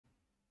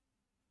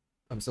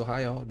So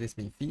hi all, this is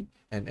me Fie,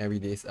 and every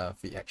day is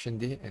FieAction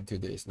day, and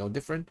today is no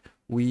different.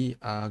 We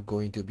are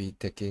going to be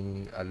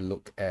taking a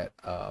look at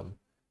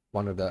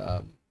one of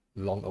the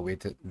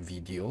long-awaited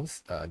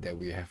videos that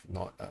we have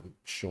not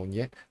shown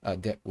yet.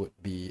 That would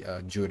be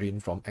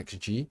JURIN from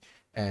XG,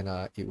 and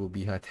it will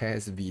be her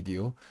test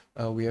video.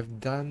 We have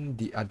done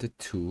the other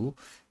two,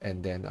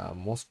 and then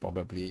most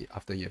probably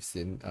after you have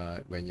seen,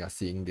 when you're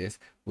seeing this,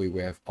 we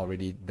will have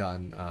already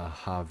done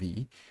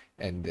Harvey,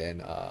 and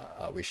then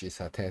which is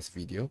her test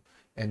video.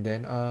 And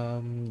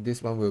then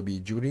this one will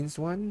be JURIN's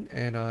one,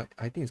 and I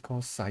think it's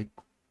called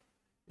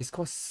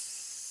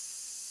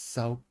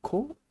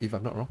Saoko, if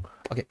I'm not wrong.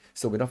 Okay,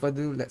 so without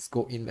further ado, let's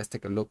go in, let's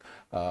take a look.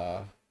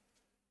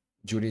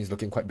 JURIN is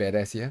looking quite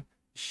badass here.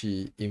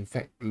 She in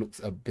fact looks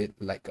a bit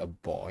like a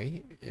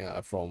boy, yeah,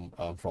 from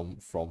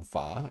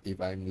far, if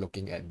I'm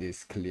looking at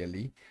this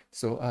clearly.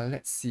 So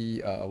let's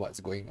see what's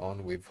going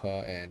on with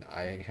her, and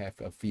I have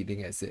a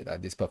feeling as it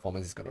this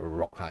performance is gonna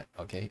rock hard,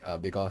 okay?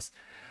 Because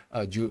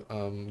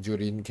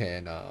JURIN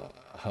can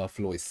her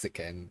flow is sick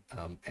and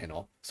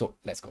all. So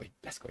let's go in.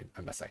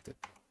 I'm excited.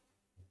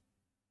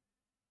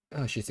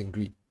 She's in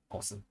green,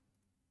 awesome.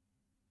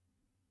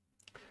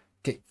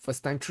 Okay,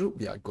 first time through,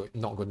 we are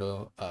not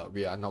gonna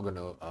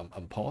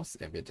pause,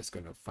 and we're just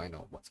gonna find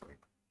out what's going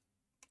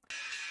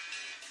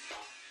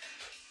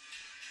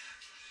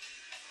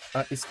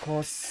on. It's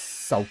called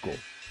Saoko.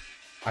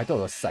 I thought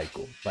it was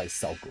Psycho, but it's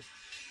Saoko.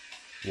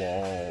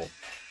 Whoa.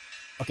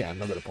 Okay, I'm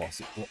not gonna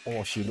pause it.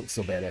 Oh, she looks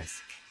so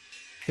badass.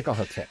 Take out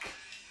her cap.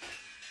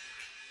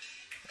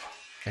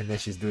 And then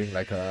she's doing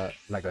like a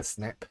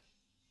snap.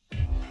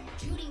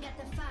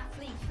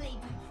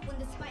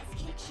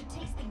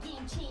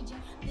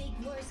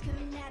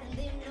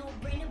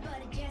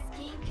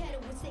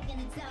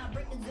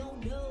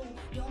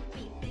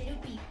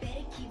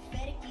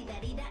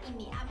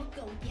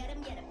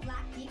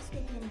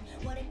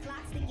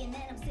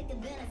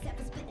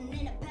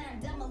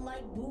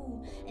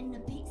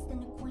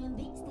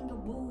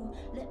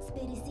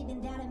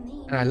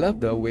 And I love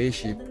the way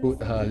she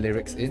put her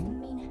lyrics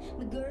in.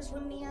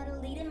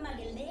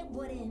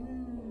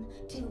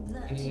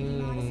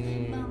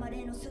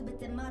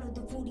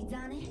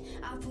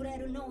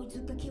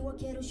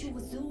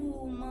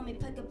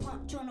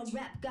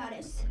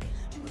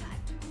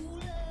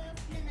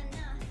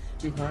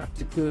 Too hot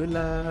to cool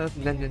love,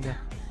 na na na.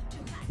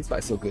 This part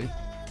is so good.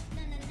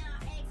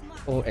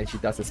 Oh, and she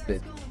does a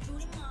split.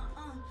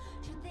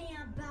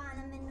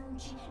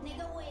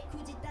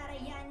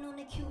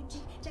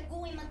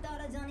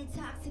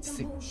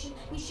 Sick.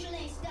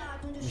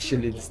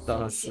 Michelin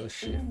star, so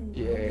shit.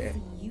 Yeah.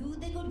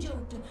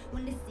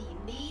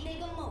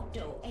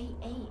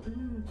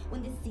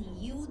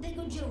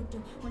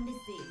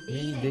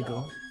 Hey, they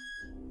go.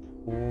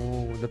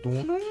 Oh, the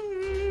tone.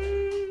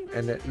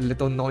 And that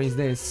little noise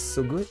there is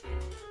so good.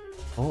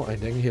 Oh, and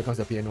then here comes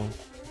the piano.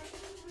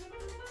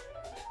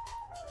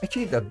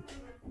 Actually, the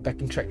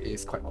backing track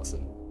is quite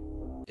awesome.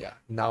 Yeah,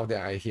 now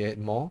that I hear it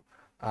more,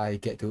 I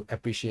get to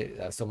appreciate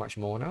it so much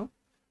more now.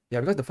 Yeah,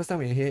 because the first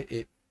time I hear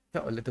it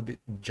felt a little bit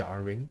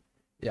jarring.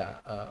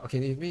 Yeah, okay,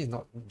 maybe it's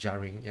not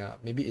jarring. Yeah,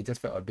 maybe it just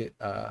felt a bit,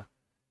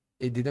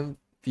 it didn't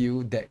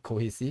feel that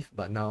cohesive,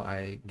 but now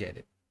I get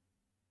it.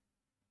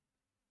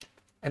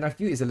 And I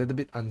feel it's a little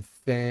bit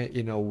unfair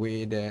in a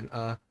way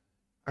that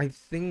I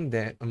think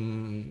that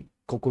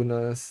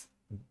Coconuts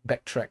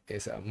backtrack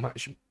is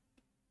much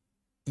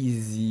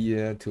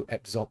easier to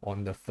absorb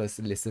on the first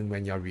listen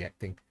when you're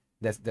reacting.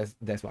 That's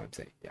what I'm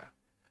saying. Yeah.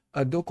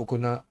 Though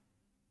Coconut,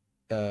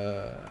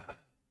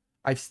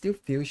 I still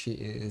feel she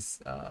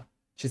is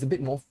she's a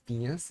bit more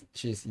fierce.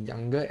 She's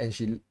younger, and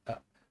she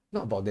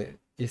not about that.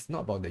 It's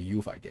not about the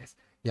youth, I guess.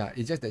 Yeah,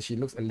 it's just that she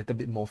looks a little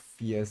bit more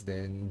fierce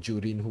than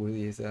JURIN, who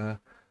is a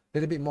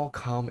little bit more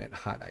calm at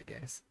heart, I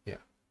guess. Yeah.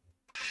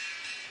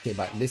 Okay,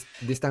 but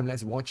this time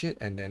let's watch it,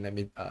 and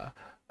then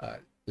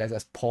let's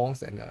just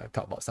pause and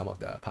talk about some of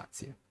the parts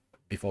here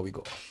before we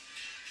go.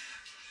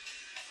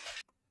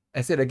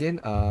 I said again,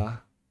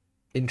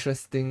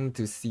 interesting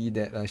to see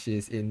that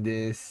she's in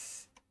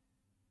this.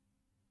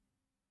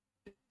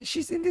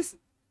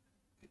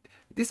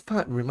 This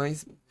part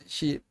reminds,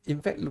 she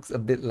in fact looks a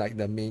bit like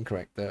the main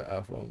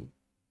character from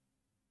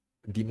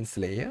Demon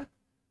Slayer.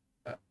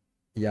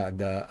 Yeah,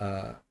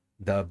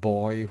 the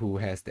boy who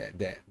has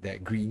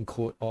that green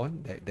coat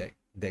on,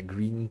 that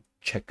green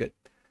checkered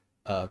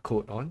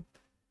coat on.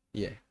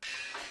 Yeah.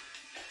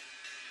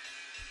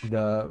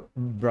 The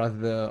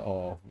brother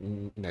of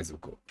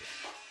Nezuko.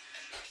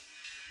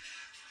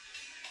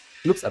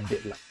 Looks a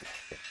bit like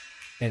that.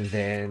 And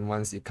then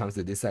once it comes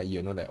to this side,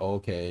 you know that,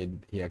 okay,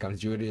 here comes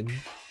JURIN.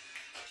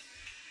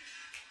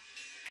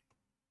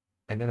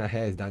 And then her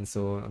hair is done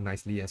so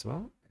nicely as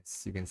well,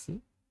 as you can see.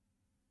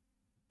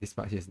 This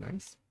part here is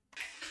nice.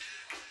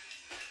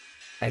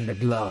 And the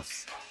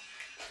gloves.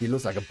 He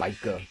looks like a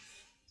biker.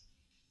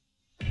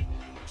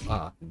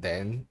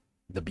 Then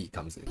the beat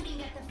comes in.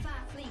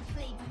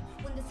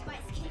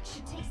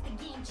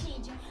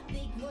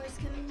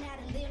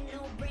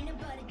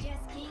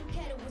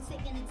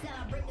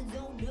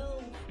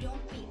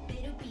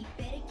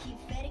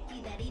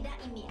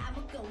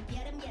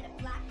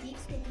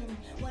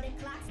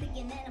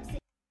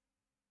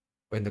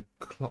 when the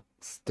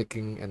clock's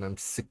ticking and I'm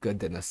sicker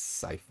than a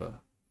cipher.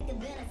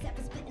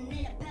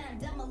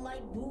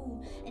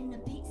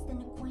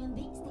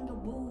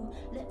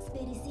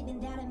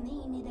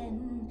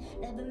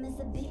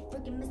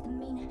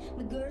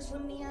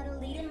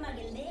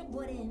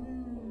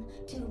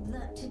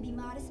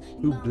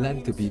 Too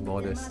blunt to be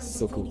modest,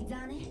 so cool.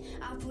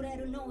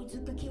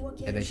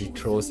 And then she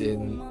throws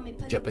in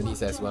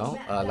Japanese as well,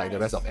 like the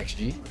rest of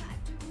XG.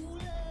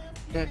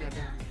 Na, na,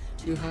 na.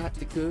 Too hot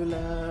to cool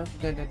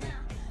love. Na, na, na.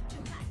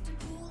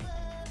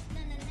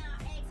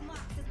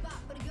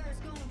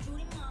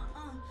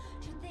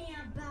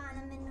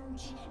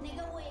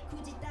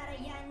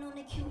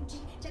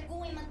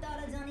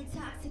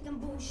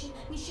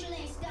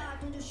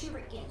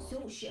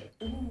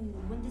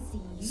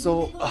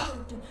 So,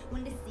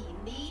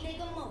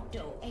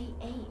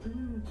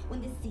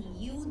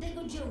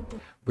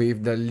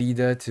 with the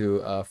leader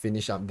to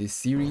finish up this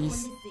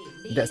series,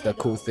 that's the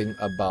cool thing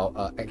about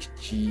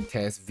XG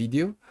test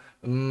video.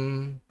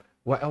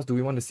 What else do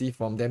we want to see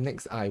from them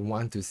next? I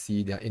want to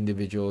see their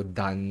individual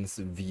dance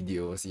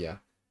videos. Yeah,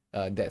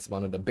 that's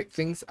one of the big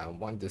things. I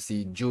want to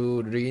see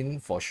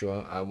JURIN for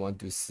sure. I want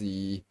to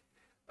see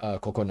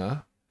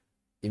Kokona.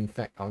 In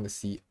fact, I want to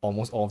see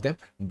almost all of them,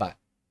 but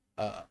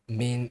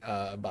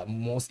but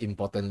most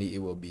importantly, it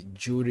will be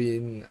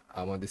JURIN.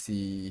 I want to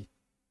see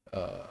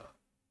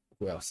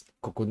who else?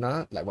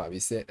 Kokona, like what we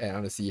said, and I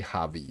want to see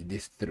Harvey.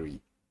 These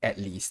three, at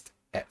least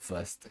at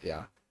first.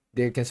 Yeah,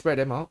 they can spread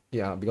them out.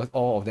 Yeah, because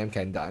all of them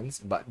can dance,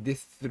 but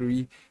these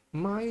three,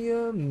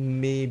 Maya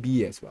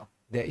maybe as well.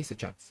 There is a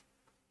chance.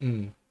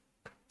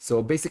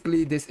 So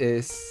basically, this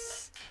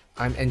is,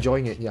 I'm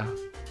enjoying it. Yeah,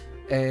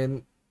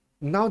 and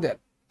now that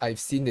I've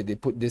seen that they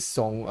put this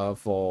song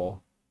for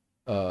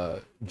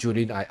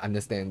JURIN, I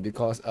understand,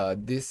 because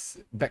this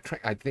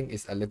backtrack I think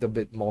is a little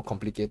bit more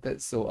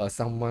complicated. So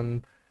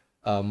someone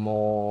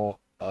more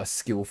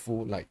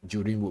skillful like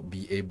JURIN would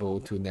be able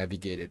to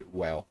navigate it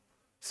well.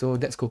 So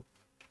that's cool.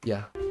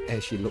 Yeah,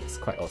 and she looks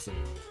quite awesome.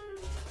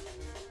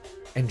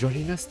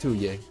 Androgynous too,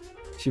 yeah.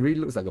 She really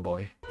looks like a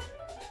boy.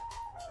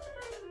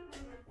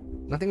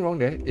 Nothing wrong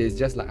there. It's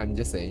just like I'm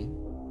just saying.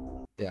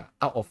 Yeah,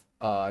 out of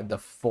the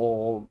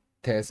 4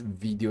 test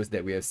videos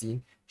that we have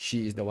seen,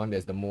 she is the one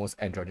that's the most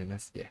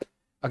androgynous. Yeah.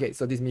 Okay,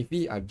 so this is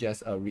Miffy. I've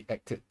just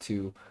reacted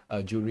to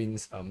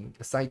JURIN's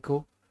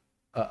Psycho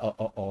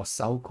or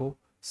Saoko.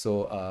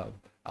 So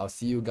I'll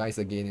see you guys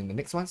again in the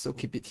next one. So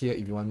keep it here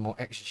if you want more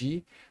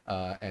XG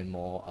and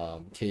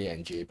more K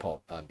and J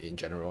pop in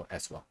general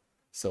as well.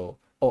 So,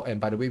 oh, and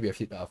by the way, we have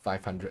hit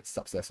 500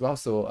 subs as well.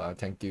 So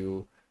thank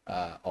you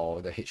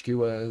all the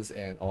HQers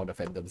and all the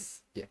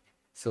fandoms. Yeah.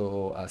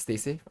 So stay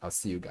safe. I'll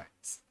see you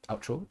guys.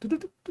 Outro.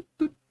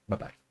 Bye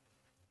bye.